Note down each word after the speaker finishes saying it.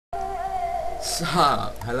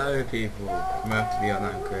Sup? Hello people, from Earth to the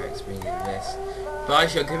Online Correct, bringing you this.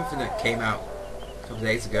 Bioshock Infinite came out a couple of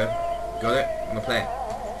days ago. Got it? I'm gonna play it. I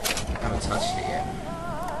haven't touched it yet.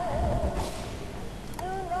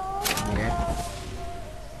 Yeah.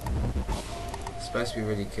 It's supposed to be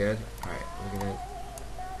really good. Alright, we're gonna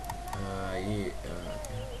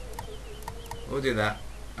we'll do that.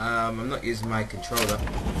 I'm not using my controller,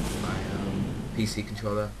 my PC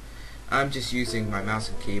controller. I'm just using my mouse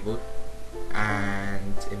and keyboard.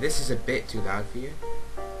 And if this is a bit too loud for you,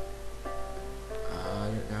 I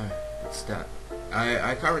don't know. It's that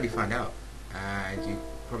I can't really find out, and you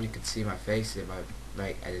probably could see my face if I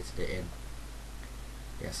like edited it in.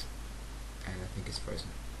 Yes, and I think it's frozen.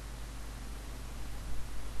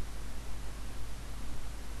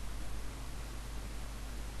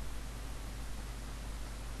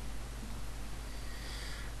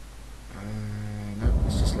 No,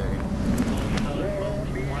 it's just loading.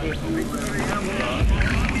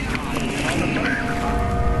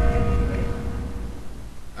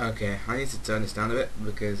 Okay, I need to turn this down a bit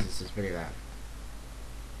because this is pretty loud.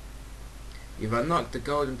 You've unlocked the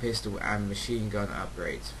golden pistol and machine gun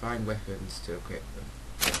upgrades. Find weapons to equip them.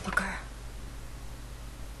 Booker,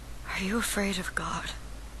 are you afraid of God?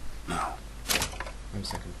 No. One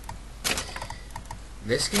second.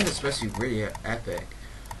 This game is supposed to be really epic.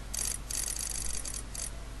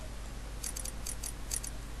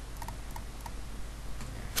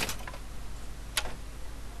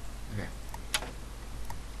 Okay.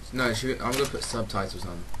 No, I'm gonna put subtitles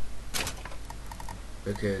on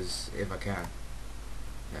because if I can,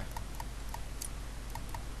 yeah,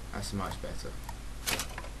 that's much better.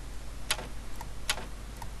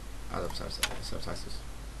 I love subtitles.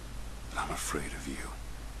 I'm afraid of you.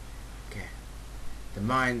 Okay. The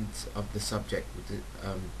mind of the subject would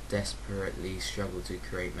desperately struggle to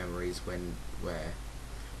create memories where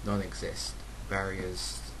none exist.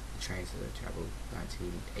 Barriers, the trains that have traveled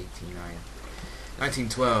 1989.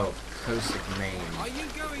 1912, coast of Maine. Are you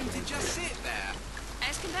going to just sit there?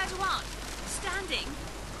 As compared to what? Standing?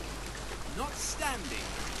 Not standing,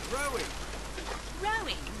 rowing.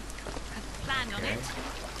 Rowing? I've planned on Okay. it.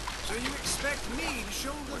 So you expect me to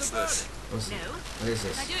shoulder What's the burden? this? No. What is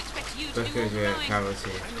this? I do expect you to do all Because the you're a rowing.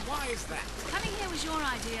 cavity. And why is that? Coming here was your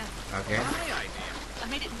idea. Okay. My idea. I've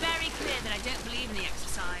made it very clear that I don't believe in the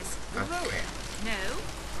exercise. The Okay. rowing. No.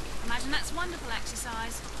 Imagine that's wonderful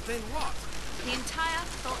exercise. Then what? The entire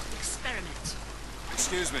thought experiment.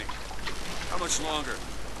 Excuse me. How much longer?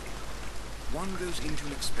 One goes into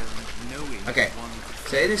an experiment knowing Okay. one could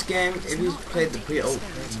So in this game, if you not played the going to look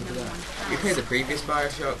experiment at no that. one If you has. played the previous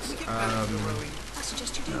Bioshocks, we get back to the rowing. I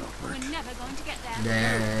suggest you do. We're never going to get there.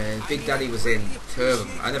 then Big Daddy was in two of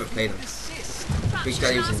them. I never played them. Assist. Perhaps Big you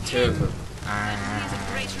Daddy should was in ask two of him. them, He has a and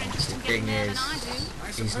greater interest the in thing getting there is, than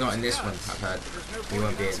I do. he's not in this one. I've heard he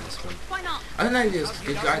won't be in this one. Why not? I don't know if he was the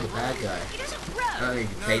good guy or the bad guy. He doesn't I don't row. know if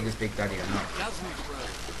he played as Big Daddy or not. Doesn't row.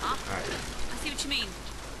 Ah, Alright then. I see what you mean.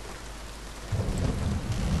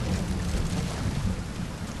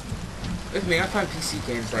 With me, I find PC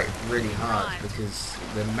games like really hard because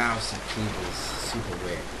the mouse and keyboard is super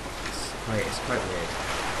weird. It's quite weird.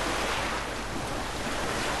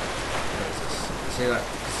 See, like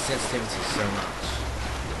sensitivity so much.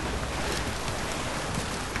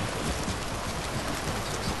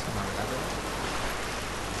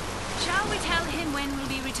 Shall we tell him when we'll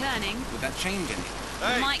be returning? Would that change anything?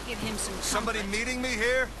 We might give him some Somebody comfort. meeting me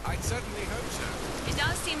here? I'd certainly hope so. It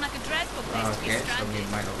does seem like a dreadful place to be Okay, somebody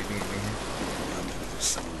stranded. might not be meeting me here. There's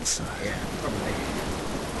someone inside. Yeah, probably.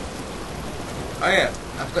 Oh yeah,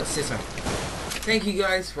 I forgot to say something. Thank you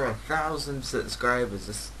guys for 1,000 subscribers.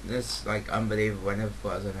 This like unbelievable. I never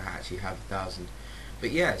thought I was gonna actually have 1,000. But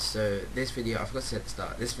yeah, so this video, I forgot to say at the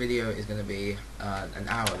start. This video is gonna be an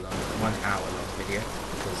hour long, 1 hour long video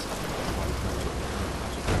because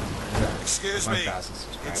 100,000. Excuse me. 1,000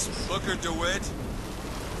 It's subscribers. Booker DeWitt.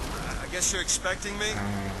 I guess you're expecting me?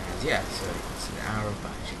 And yeah, so it's an hour of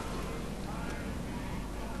Bioshock.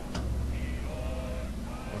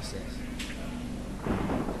 What's this?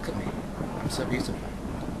 Look at me. I'm so beautiful.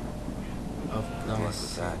 Of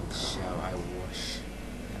glass shall I wash.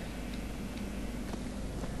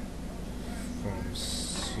 From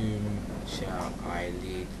whom shall I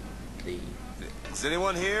lead thee? Is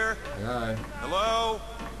anyone here? Hello? Hello?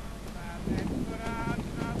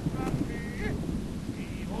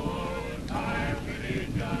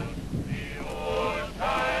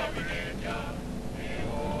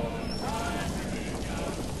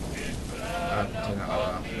 Turn that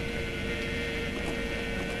off.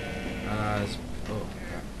 Oh,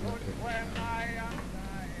 crap.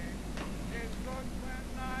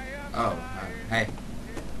 Oh, hey.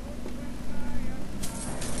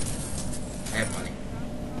 Hey, money.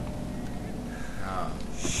 Oh.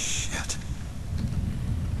 Shit.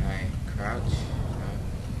 Hey, crouch.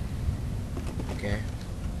 No. Okay.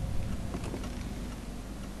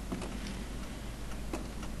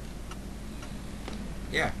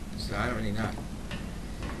 Yeah, so I don't really know.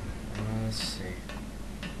 Let's see.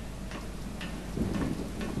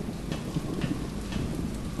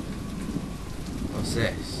 What's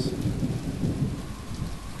this?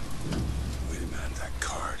 Wait a minute, that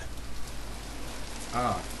card.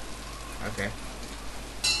 Oh, okay.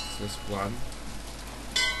 So this one.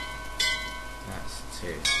 That's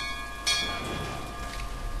two.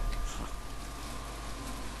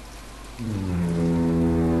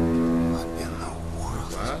 What in the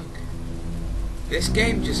world? Work. This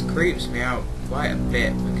game just creeps me out quite a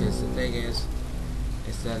bit because the thing is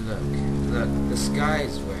that look, the sky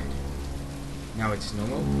is red. Now it's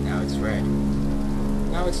normal. Now it's red.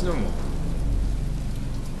 Now it's normal.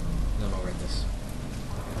 Normal redness.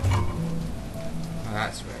 Oh,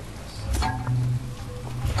 that's redness.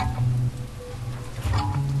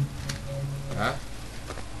 Huh?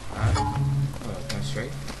 Oh, go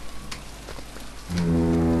straight.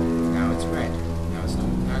 Now it's red. Now it's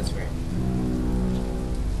normal. Now it's red.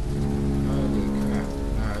 Holy crap.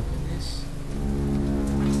 Now open this.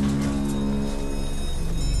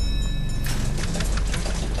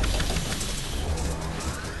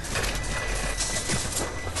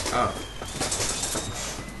 Oh.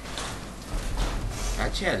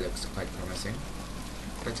 That chair looks quite promising.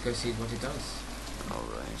 Let's go see what it does.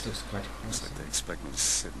 Alright. It looks quite Looks promising. like they expect me to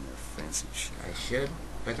sit in their fancy chair. I should,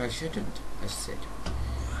 but I shouldn't. Let's sit.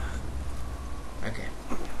 Okay.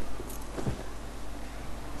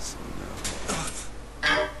 So now...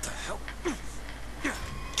 What the hell?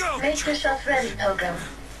 Go! Make yourself ready, Pilgrim.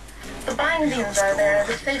 The bindings are there as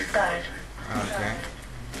a safeguard. Okay.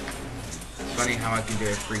 It's funny how I can do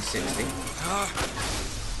a 360.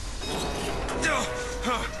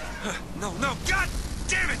 No, no, God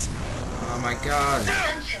damn it! Oh my god.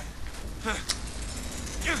 Attention.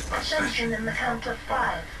 Attention in the count of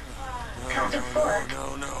 5. Count of 4.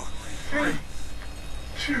 No. 3.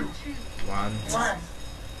 2. 1. 1.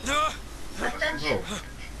 No! Attention. Oh.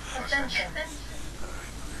 Attention.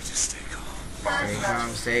 Just stay calm. Stay calm,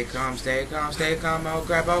 stay calm, stay calm, stay calm. Oh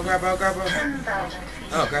grab, oh grab, oh grab, oh. 10,000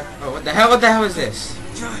 feet. Oh crap. Oh, what the hell is this?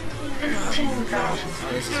 15,000 Oh,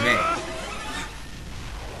 feet. this is me.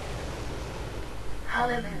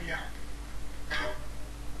 Hallelujah.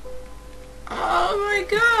 Oh my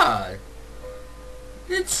god.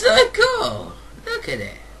 It's so cool. Look at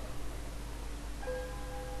it.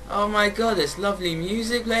 Oh my god, there's lovely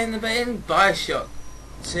music playing in Bioshock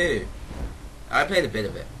 2. I played a bit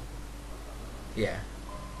of it. Yeah.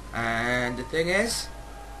 And the thing is,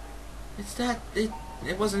 it's that it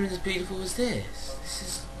wasn't as beautiful as this.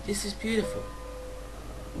 This is beautiful.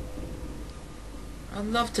 I'd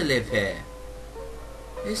love to live here.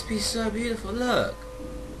 This be so beautiful, look.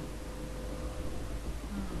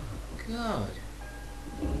 Oh god.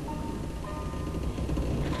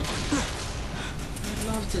 I'd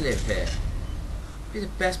love to live here. It'd be the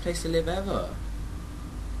best place to live ever.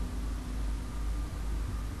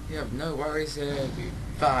 You have no worries there, be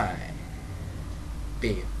fine.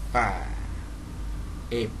 Be fine.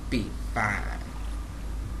 It be fine.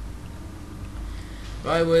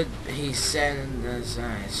 Why would he send us?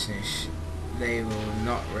 They will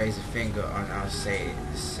not raise a finger on our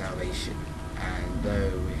salvation, and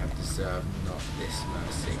though we have deserved not this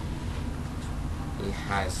mercy, he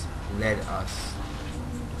has led us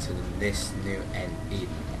to this new end Eden,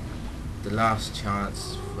 the last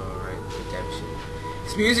chance for redemption.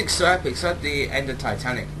 This music's so epic. It's like the end of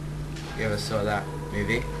Titanic. You ever saw that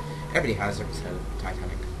movie? Everybody has ever heard of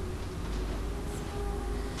Titanic.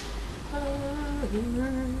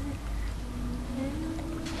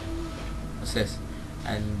 What's this?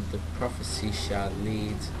 And the prophecy shall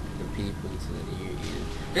lead the people to the new Eden.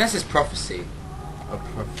 That's his prophecy. Or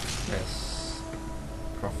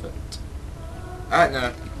prophet.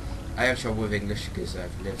 No. I have trouble with English because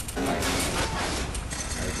I've lived like in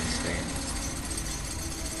Spain.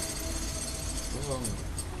 Whoa.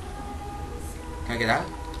 Can I get out?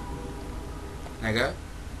 Can I go?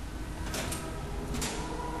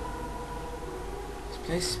 This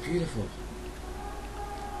place is beautiful.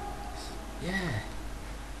 Yeah.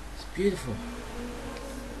 It's beautiful.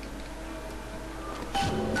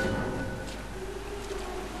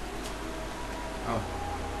 Oh.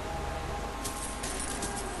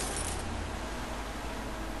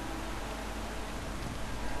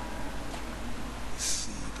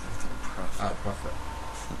 Seed of the prophet. Prophet.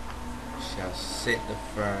 Shall sit the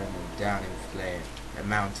throne and down in flame, the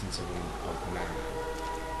mountains of man.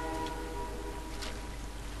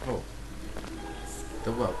 Oh.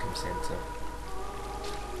 The Welcome Center.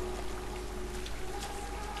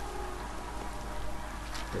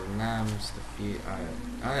 The lambs, the few.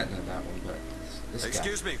 I don't know that one, but this guy.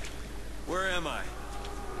 Excuse me. Where am I?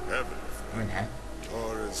 Heaven. I'm in heaven.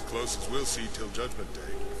 Or as close as we'll see till Judgment Day.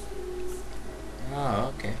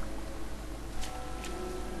 Oh, okay.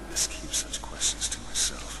 Let's keep such questions to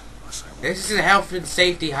myself. Unless I want. This is a health and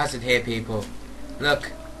safety hazard here, people.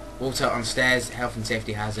 Look, water on stairs, health and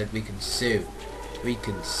safety hazard. We can sue. We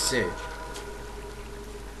can sue.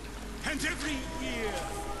 And every year,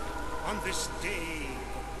 on this day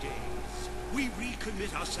of days, we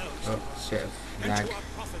recommit ourselves to Oh, ourselves bit of and lag. to our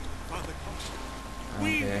prophet, Father Constant. Okay.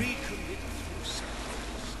 We recommit through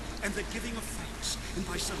sacrifice and the giving of thanks, and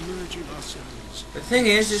by submerging ourselves. The thing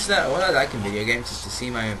is that what I like in video games is to see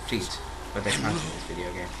my own feet, but they can't in this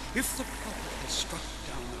video game. If the prophet has struck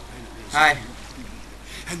down our enemies Hi.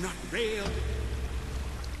 and not railed,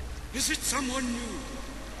 is it someone new?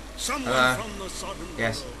 Someone Hello. from the southern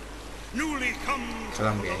Yes. world, newly come to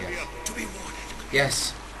Columbia, Columbia yes. to be wanted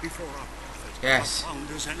Yes. before our prophet, Yes. our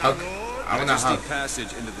founders, and Hug. our Lord. I wanna hug.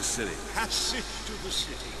 Passage into the city. Passage to the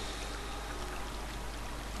city.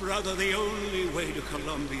 Brother, the only way to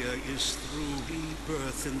Columbia is through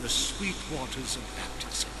rebirth in the sweet waters of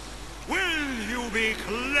baptism. Will you be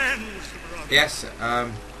cleansed, brother? Yes.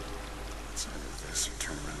 Let's either this or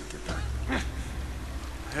turn around and get back.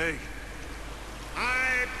 Hey.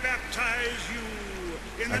 I baptize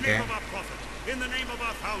you in the Okay. name of our prophet, in the name of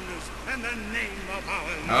our founders, and the name of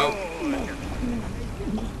our Lord.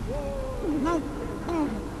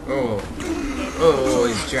 Oh. Oh,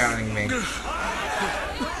 he's drowning me.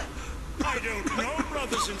 I don't know,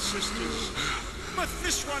 brothers and sisters, but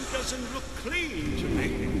this one doesn't look clean to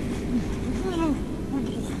me.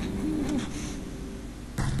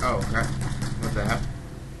 Oh, crap. What the hell?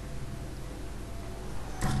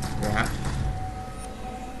 Yeah.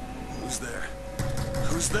 Who's there?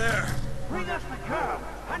 Who's there? Bring us the curb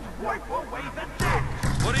and wipe away the debt.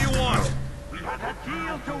 What do you want? We had a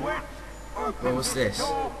deal to it. Open What was this?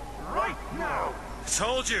 door right now. I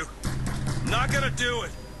told you. Not gonna do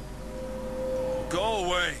it. Go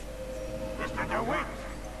away. Mr. DeWitt.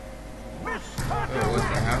 Mr. Oh, what the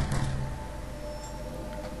DeWitt. hell?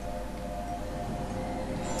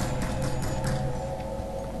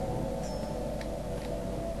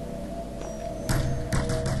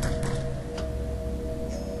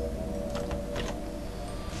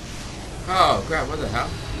 Oh crap, what the hell?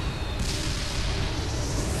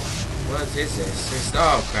 What is this?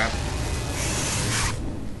 Oh crap.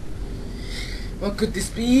 What could this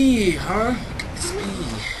be, huh? What could this be?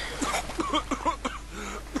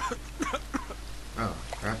 Oh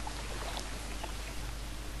crap.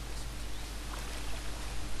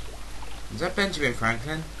 Is that Benjamin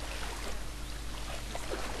Franklin?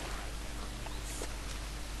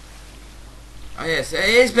 Oh yes, it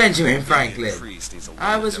is Benjamin Franklin.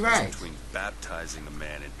 I was right. Between baptizing a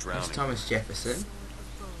man and That's drowning. Thomas Jefferson.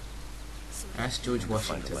 That's George Find a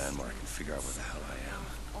Washington. landmark and figure out where the hell I am.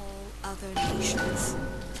 All other nations.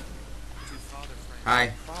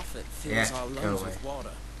 Hi. Prophet fills Yeah, our go lungs away. with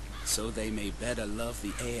water, so they may better love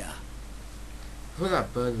the air. I thought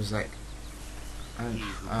that bird was like. He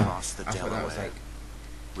who oh, crossed the I thought that was Delaware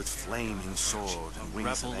like. with flaming sword and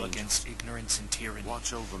wings of Rebel angels. against ignorance and tyranny.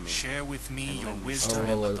 Watch over me. Share with me and your lend me wisdom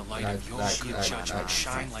Oh, and let the light like- of your like- good like- judgment like-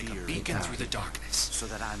 shine like like a fear beacon and through the darkness. so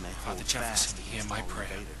that I may hold Father Jefferson, fast hear against my all prayer.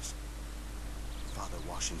 invaders. Father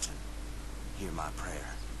Washington, hear my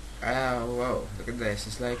prayer. Oh, whoa! Look at this.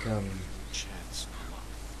 It's like Chance.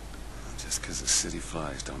 Just because the city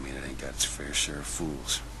flies don't mean it ain't got its fair share of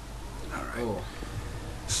fools. Alright. Oh.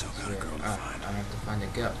 Still got a girl to I find. have to find a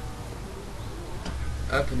girl.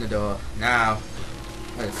 Open the door now.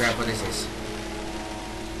 Holy crap! What is this?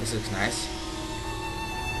 This looks nice.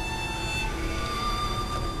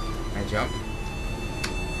 Can I jump?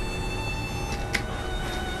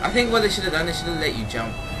 I think what they should have done, they should have let you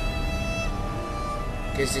jump.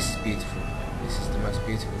 Because this is beautiful. This is the most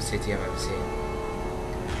beautiful city I've ever seen.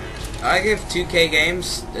 I give 2K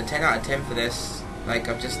games a 10 out of 10 for this. Like,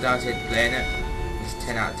 I've just started playing it. It's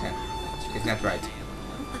 10 out of 10. Isn't that right?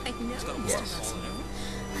 I know. Yes.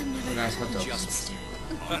 I've never Nice had hot dogs. justice.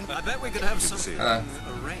 I bet we could have something Hello.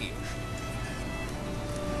 arranged.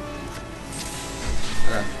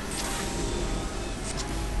 Hello.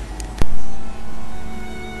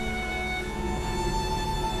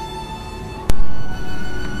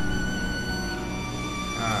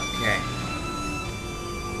 Okay.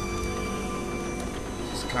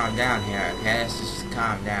 Just calm down here, okay? Let's just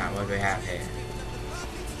calm down. What do we have here?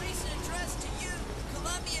 Recent address to you,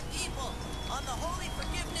 Colombian people, on the holy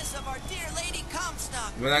forgiveness of our dear Lady Comstock.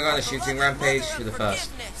 When I go on a shooting rampage for the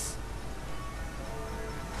first.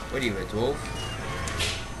 What are you, a dwarf?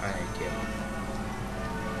 Thank you.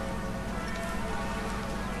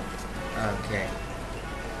 Okay.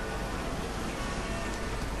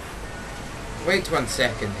 Wait 1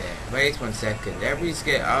 second here. Wait 1 second.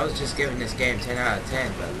 I was just giving this game 10 out of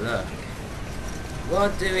 10, but look.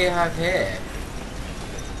 What do we have here?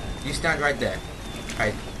 You stand right there.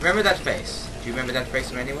 Right. Remember that face? Do you remember that face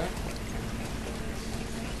from anywhere?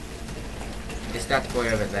 It's that boy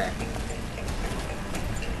over there.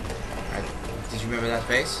 Right. Did you remember that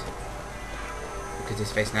face? Look at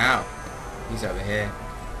his face now. He's over here.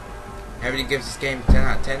 Everybody gives this game 10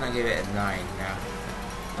 out of 10. I give it a 9 now.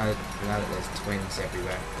 Now that there's twins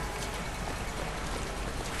everywhere.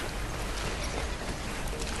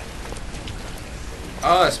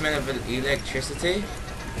 Oh, it's made of electricity?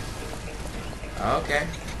 Oh, okay.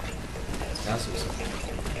 That's awesome.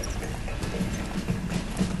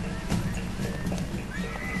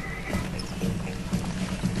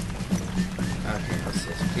 Okay, what's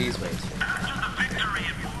this? Please wait.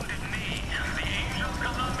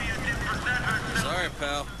 Sorry,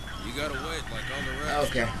 pal. You gotta wait like all the rest.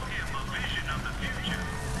 Okay.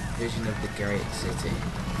 Vision of the great city.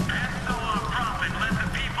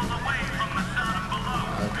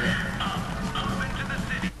 Okay.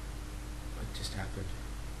 What just happened?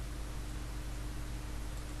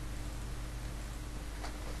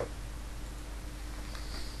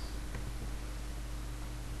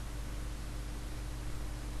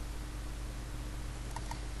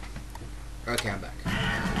 Okay, I'm back.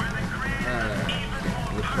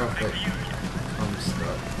 The prophet comes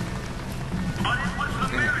stuff. But it was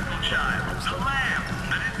the miracle child, the lamb,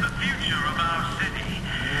 that is the future of our city.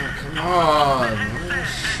 Come on!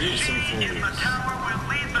 Shoot some fools.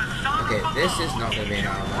 Okay, this is not gonna be an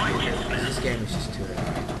hour because this game is just too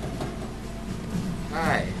annoying.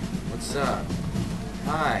 Hi, what's up?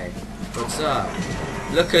 Hi, what's up?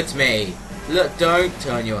 Look at me! Look, don't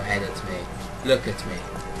turn your head at me. Look at me.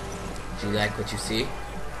 Do you like what you see?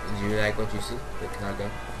 Do you like what you see? Wait, can I go?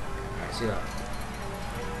 Alright, see that.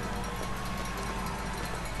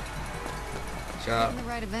 Shut up. Getting the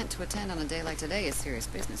right event to attend on a day like today is serious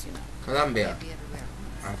business, you know. Columbia.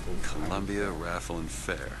 Columbia Raffle and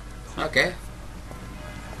Fair. Okay.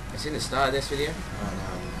 I've seen the start of this video on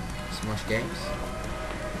Smosh Games.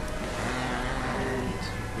 And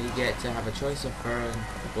we get to have a choice of throwing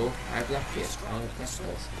the ball. I've left it.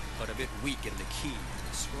 But a bit weak in the key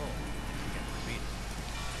to scroll.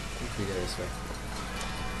 I think we go this way.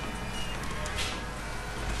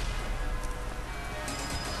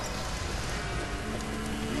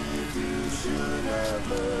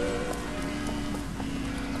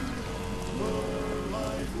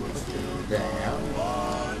 What the hell?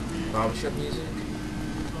 Barbershop music?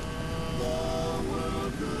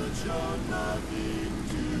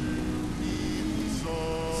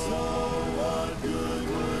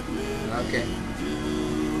 Okay.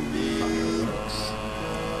 Fireworks.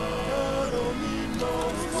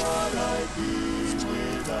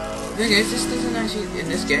 The thing is, this doesn't actually, in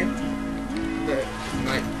this game, but,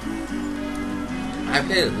 like, I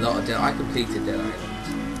played a lot of Dead Island. I completed Dead Island.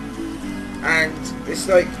 And it's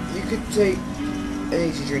like, you could take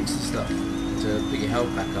energy drinks and stuff to put your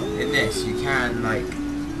health back up. In this, you can, like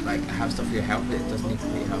have stuff for your health, but it doesn't need to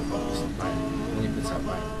put your health up. Just, like, it only puts up,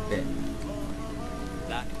 like, a bit.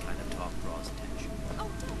 That kind of talk draws attention.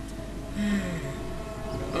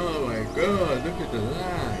 Oh my god, look at the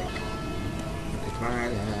lag. Look at my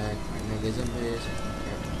lag. My leg is amazing.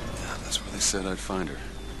 Yeah, that's where they said I'd find her.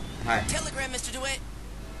 Hi. Telegram, Mr. DeWitt.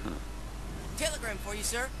 Telegram for you,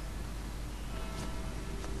 sir.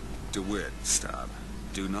 DeWitt, stop.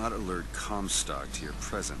 Do not alert Comstock to your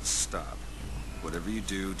presence. Stop. Whatever you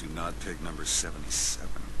do, do not pick number 77.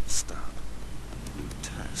 Stop. New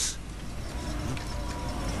Tess.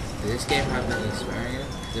 Does this game have any swearing in it?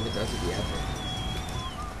 Because if it does, it'd be epic.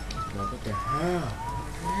 Like, what the hell?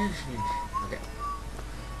 Okay.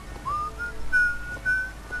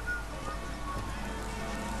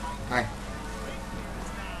 Hi.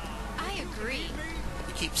 I agree.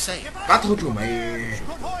 You keep saying. Battle to me.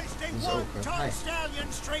 Hoisting It's one over. ton Hi.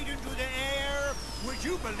 stallion straight into the air. Would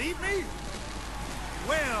you believe me?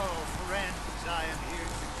 Well, friends, I am here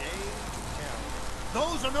today to tell you.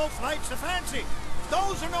 Those are no flights of fancy.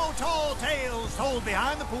 Those are no tall tales told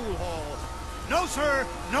behind the pool hall. No, sir.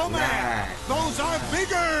 No, ma'am. Those are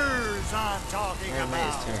biggers I'm talking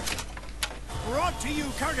about. Brought to you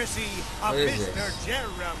courtesy of Mr.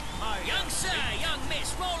 Jeremiah. Young sir, young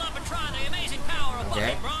miss, roll up and try the amazing power of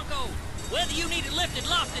Okay. Bucking Bronco. Whether you need it lifted,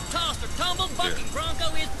 lofted, tossed, or tumbled, Bucking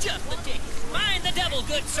Bronco is just the ticket. Find the devil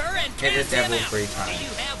good good sir, and Hit the cast him devil out. 3 Do times. you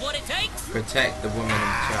have what it takes? Protect the woman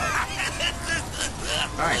and child.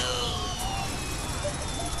 Fine.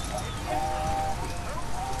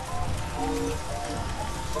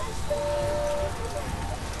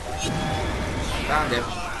 Found him.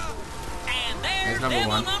 And There's there's number devil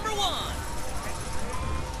one. number 1.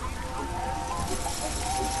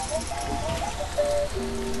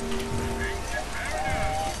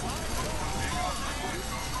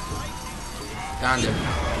 Found him.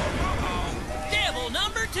 Devil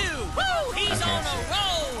number 2. Woo! He's Okay. on a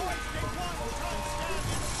roll.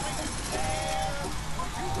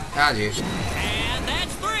 Found you. And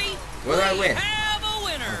that's 3. What do I We win? have a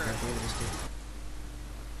winner. Okay, what did I just do?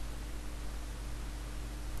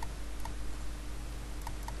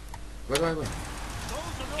 What do I win?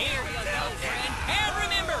 Here you go, friend. And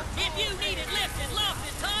remember, if you need it lifted,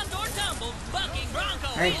 lofted, tossed, or tumbled, bucking bronco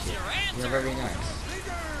Thank is you. your answer. You're very nice.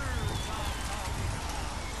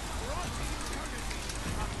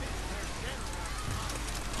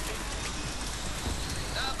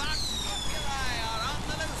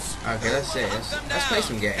 Okay, let's see. Let's play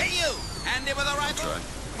some games. Hey, you! Handy with a rifle?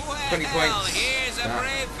 Well, 20 points. here's a That.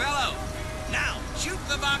 brave fellow. Now, shoot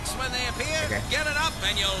the bucks when they appear, Okay. get it up,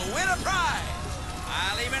 and you'll win a prize.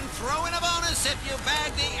 I'll even throw in a bonus if you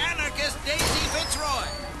bag the anarchist Daisy Fitzroy.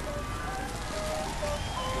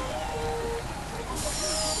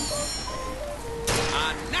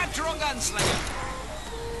 A natural gunslinger.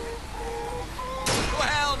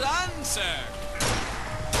 Well done, sir.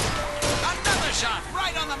 Another shot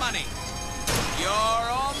right on the money. You're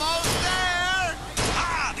almost there.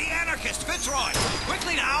 Ah, the anarchist Fitzroy.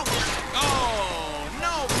 Quickly now. Oh,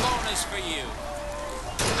 no bonus for you.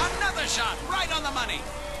 Another shot right on the money.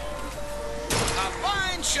 A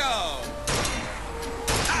fine show.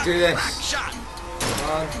 Do this. Crack shot. Come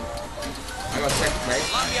on. I got second place.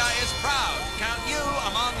 Columbia is proud. Count you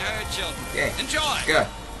among her children. Yay. Enjoy. Good.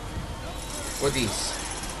 What these?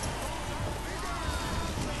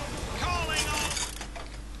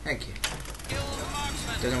 Thank you.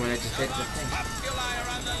 Don't know when I just hit the thing.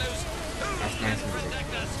 That's nice music.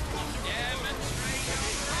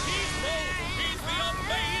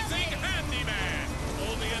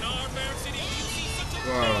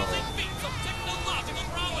 Whoa.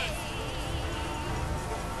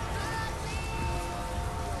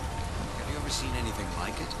 Have you ever seen anything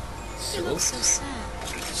like it? You look so sad.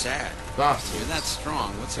 Sad. Bath You're that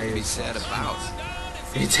strong. What's there to be sad about?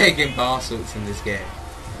 You're taking bar salts in this game.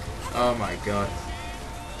 Oh my god.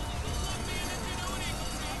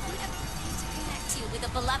 Connect you with a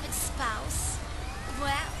beloved spouse.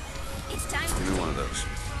 Well, it's time Give to me one of those.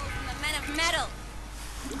 the men of metal.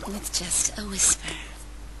 With just a whisper.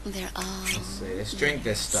 They're all... Let's see, let's drink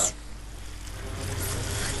this stuff.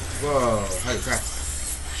 Whoa, holy crap.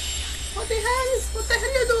 What the hell? What the hell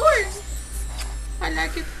are you doing? I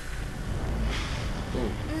like it.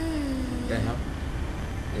 Ooh. The hell?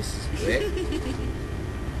 This is weird.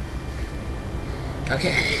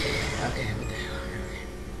 Okay. Okay, what the hell? Okay.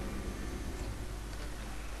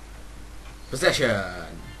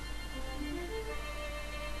 Possession.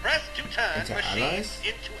 Press to turn Into machine allies?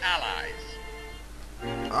 into allies.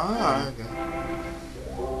 Ah, okay.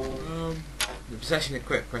 The possession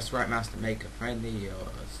equipped. Press right mouse to make a friendly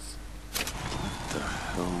yours. What the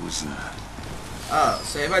hell was that? Oh,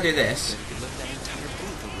 so if I do this. You could lift that entire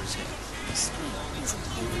booth over his head.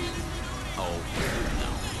 Oh,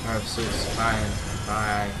 Oh, so it's fine.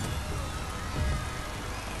 Bye.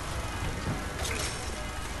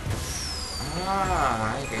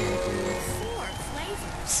 Ah, I get it. 4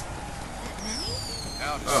 flavors. That many?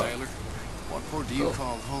 Howdy, Oh. sailor. What port do you Cool.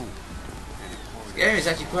 call home? This game is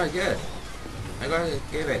actually quite good. I gotta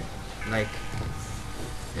give it, like,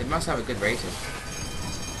 it must have a good rating.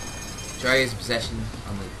 Try use possession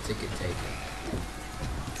on the ticket taker.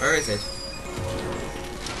 Where is it?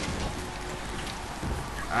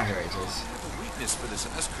 Ah, here it is. I have a weakness for this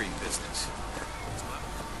ice cream business.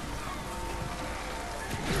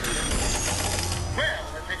 Well,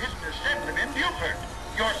 if it isn't Assemblyman Buford,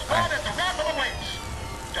 your spot at the raffle awaits.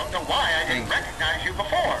 Don't know why I didn't recognize you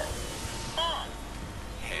before. On.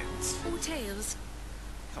 Heads. Or tails.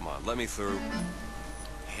 come on, let me through.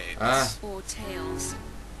 Heads. Or tails.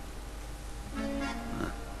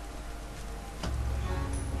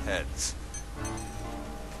 Heads.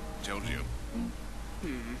 Told you. I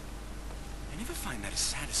never find that as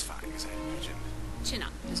satisfying as I imagined. Chin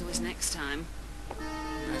up. There's always next time.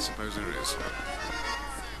 I suppose there is. Drop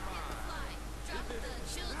the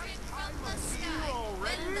children from the sky.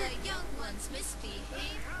 When the young ones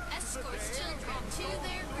misbehave, escorts children to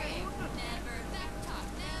their grave. Never back talk,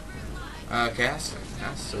 never lie. Okay,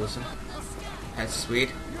 that's awesome. That's sweet.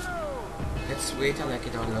 That's sweet. I like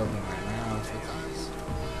it all over my mouth.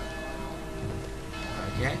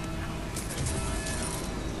 Okay.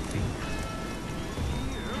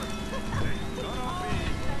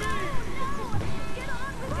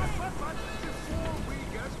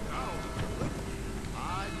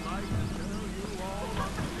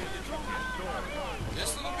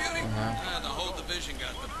 This little beauty? The whole division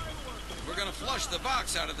got them. We're gonna flush the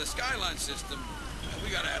box out of the Skyline system. We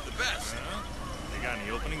gotta have the best. They got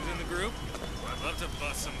any openings in the group? I'd love to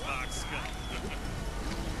bust some box scum.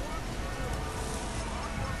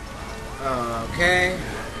 Okay.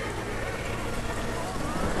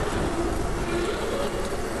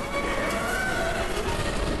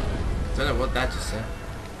 Don't know what that just said.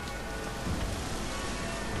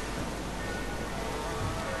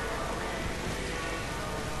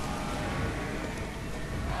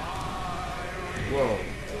 Whoa.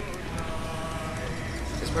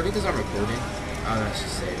 It's probably because I'm recording. Oh, no, it's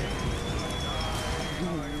just saving.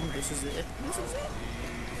 This is it. This is it.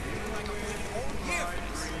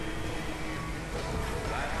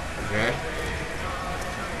 Okay.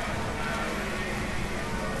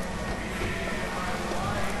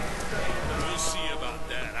 We'll see about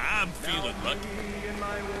that. I'm feeling lucky.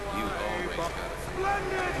 You always got it.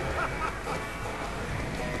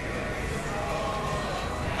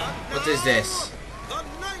 What is this? The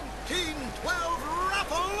 1912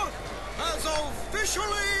 raffle has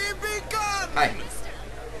officially begun! Hi.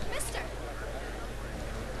 Mister.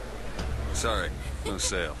 Sorry, no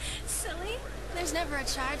sale. Silly. There's never a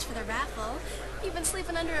charge for the raffle. You've been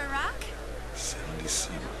sleeping under a rock?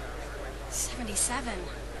 77. 77.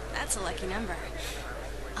 That's a lucky number.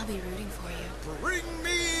 I'll be rooting for you. Bring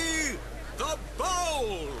me the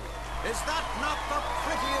bowl! Is that not the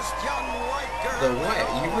prettiest young white girl? The what?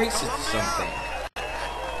 You racist or something?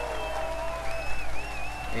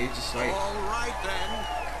 Are you just like... All right then.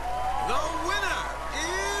 The winner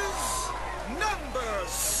is number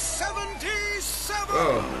 77.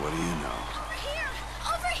 Oh. What do you know?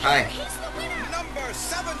 Over here. Hi. He's the winner. Number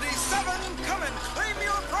 77, come and claim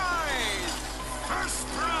your prize. First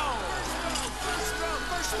row. First row.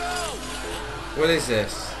 First row. What is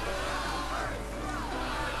this?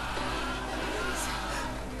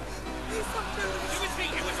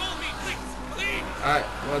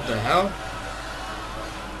 What the hell?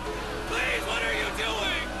 Please, what are you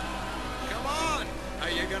doing? Come on. Are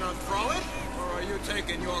you gonna throw it? Or are you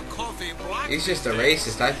taking your coffee black? He's just a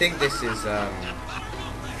racist. I think this is,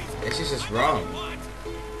 this is just wrong.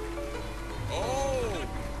 Oh,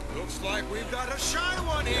 looks like we've got a shy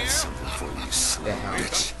one here. For you, son of a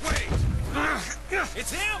bitch. Wait.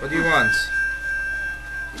 It's him. What do you want?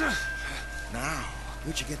 Now,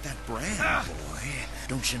 where'd you get that brand, boy?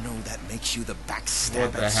 Don't you know that makes you the What the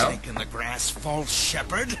backstabber, hell? snake in the grass, false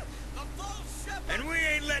shepherd? And we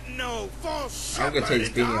ain't letting no false I'm gonna take his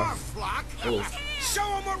shepherd into beanie our off. flock. Oh. Show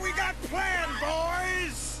them what we got planned,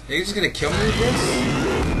 boys. Are you just gonna kill me with this?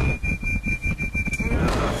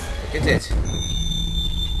 Look at it.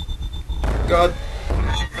 God.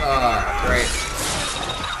 Ah, great.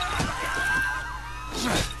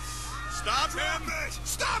 Stop him!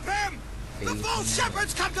 Stop him! The false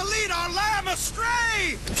shepherd's come to lead our lamb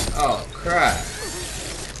astray! Oh, crap.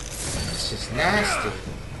 That's just nasty.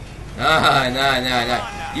 No.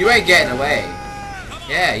 You ain't getting away.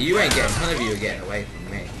 Yeah, you ain't getting, none of you are getting away from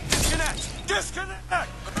me. Disconnect!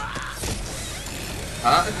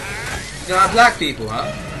 Huh? You don't have black people,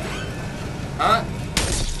 huh? Huh?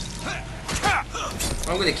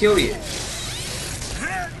 I'm gonna kill you.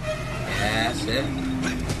 Yeah, that's it.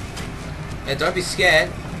 Yeah, don't be scared.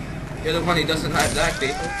 You're the one who doesn't like black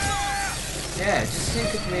people. Yeah, just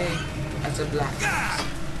think of me as a black person.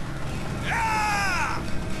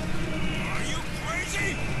 Are you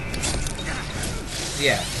crazy?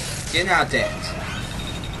 Yeah, you're now dead.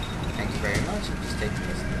 Thank you very much. I'm just taking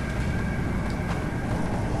this.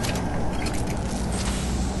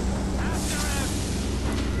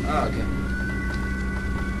 Oh, okay.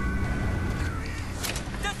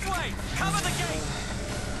 This way! Cover the gate!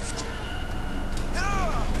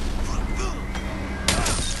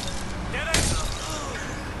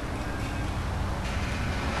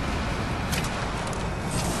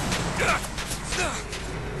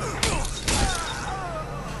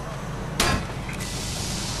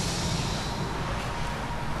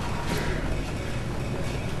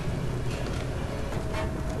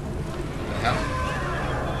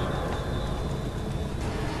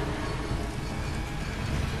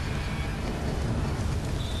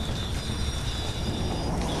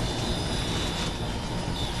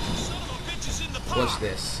 Watch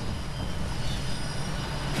this.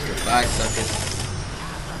 Goodbye, suckers.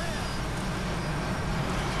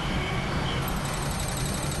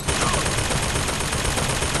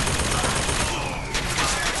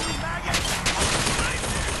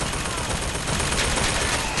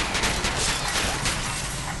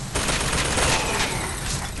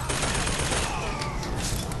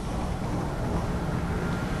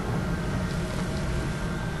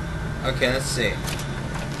 Okay, let's see. We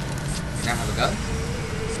now have a gun.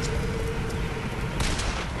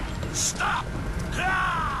 Stop!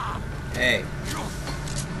 Hey.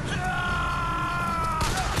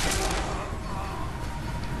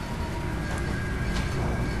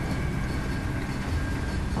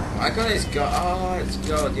 I got his gold. Oh, it's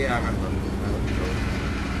gold. Yeah, I remember.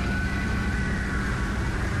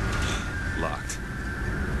 Locked.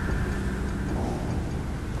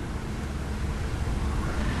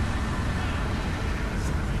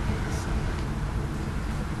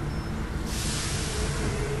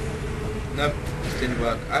 Nope, didn't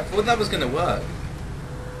work. I thought that was gonna work,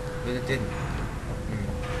 but it didn't.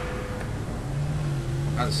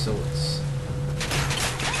 Out of sorts.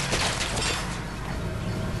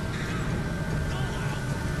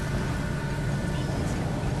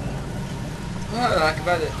 What I like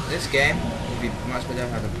about this game would be much better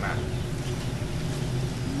have a map.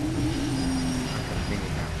 I can think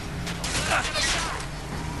now.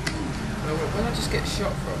 Where did I just get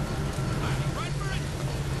shot from?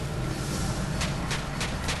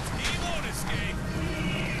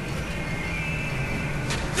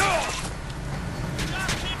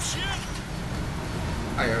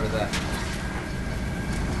 Oh, you're over there.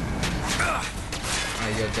 Oh,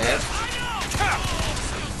 you're dead.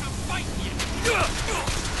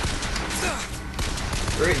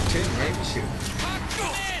 Three, two, ready to shoot.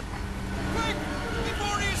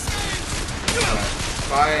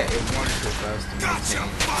 Fire in one shot burst to maintain.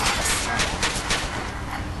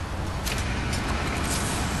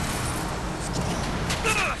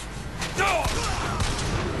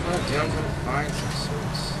 Oh, damn, I'm gonna find some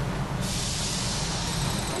sorts.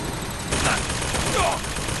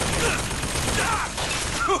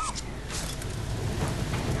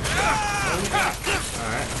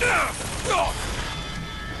 Alright.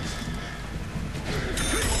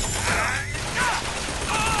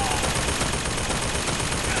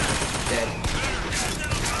 Dead.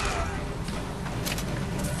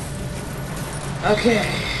 Okay.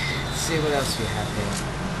 Let's see what else we have here.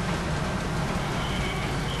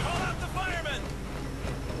 Call out the fireman!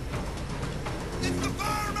 It's the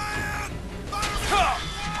fireman!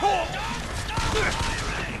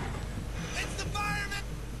 It's the fireman!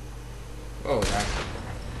 Oh, that.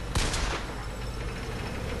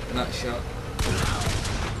 Nut shot.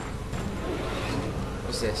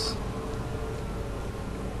 What's this?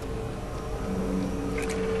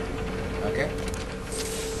 Okay.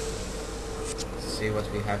 Let's see what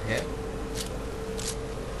we have here.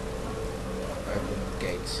 Open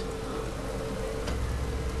gates.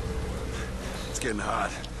 It's getting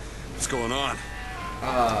hot. What's going on?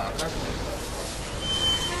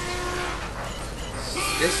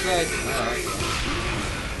 This leg. Alright.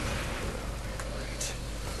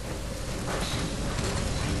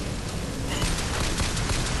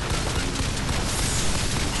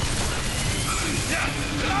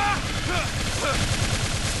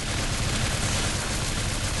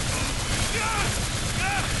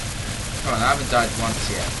 Come on, I haven't died once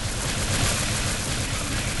yet.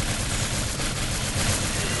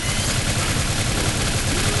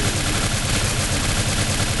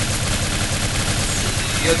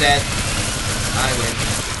 You're dead. I win.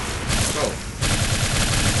 Go.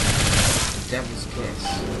 Devil's kiss.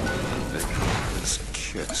 Devil's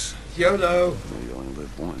kiss. YOLO. You only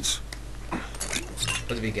live once. What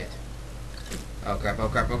did we get? Oh crap, oh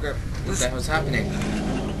crap, oh crap. What the hell's happening?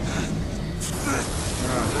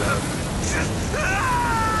 Oh god.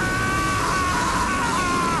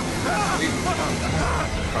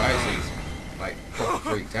 Surprises. Like, proper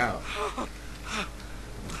freaked out.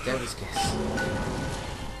 Devil's kiss.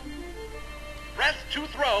 Press to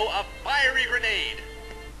throw a fiery grenade.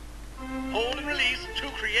 Hold and release to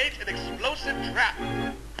create an explosive trap.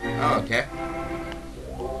 Oh, okay.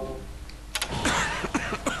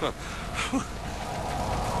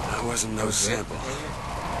 That wasn't no sample.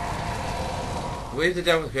 With the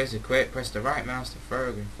devil's kiss to quit, press the right mouse to throw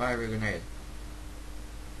and fire a grenade.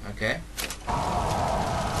 Okay.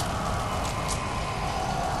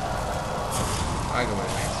 I go with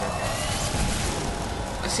it, man.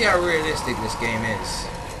 Let's see how realistic this game is.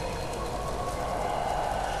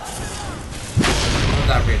 Not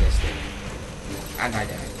that realistic. And I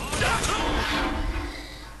died.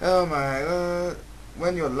 Oh my god.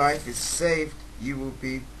 When your life is saved, you will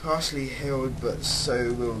be partially healed, but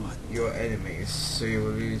so will your enemies. So you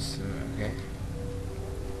will lose. Okay.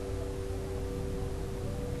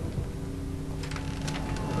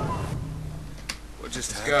 What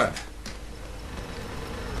just Let's happened? go.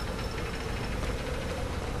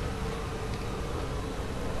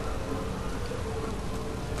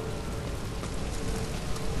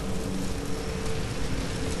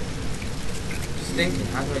 thinking,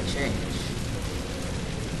 how do I change?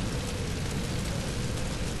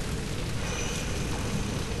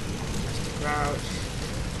 That's to crouch.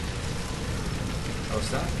 Oh,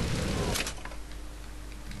 what's that?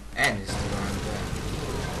 N is to run there.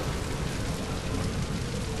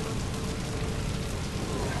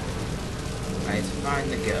 I need to find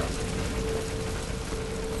the girl.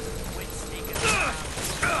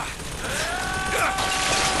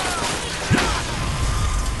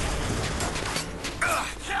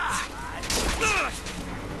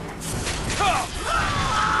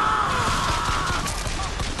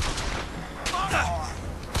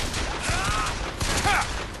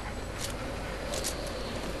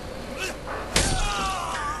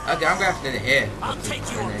 Okay, I'm gonna have to end it here. I'll take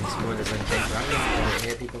you. I'm gonna end it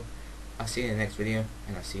here, people. I'll see you in the next video,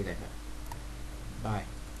 and I'll see you later. Bye.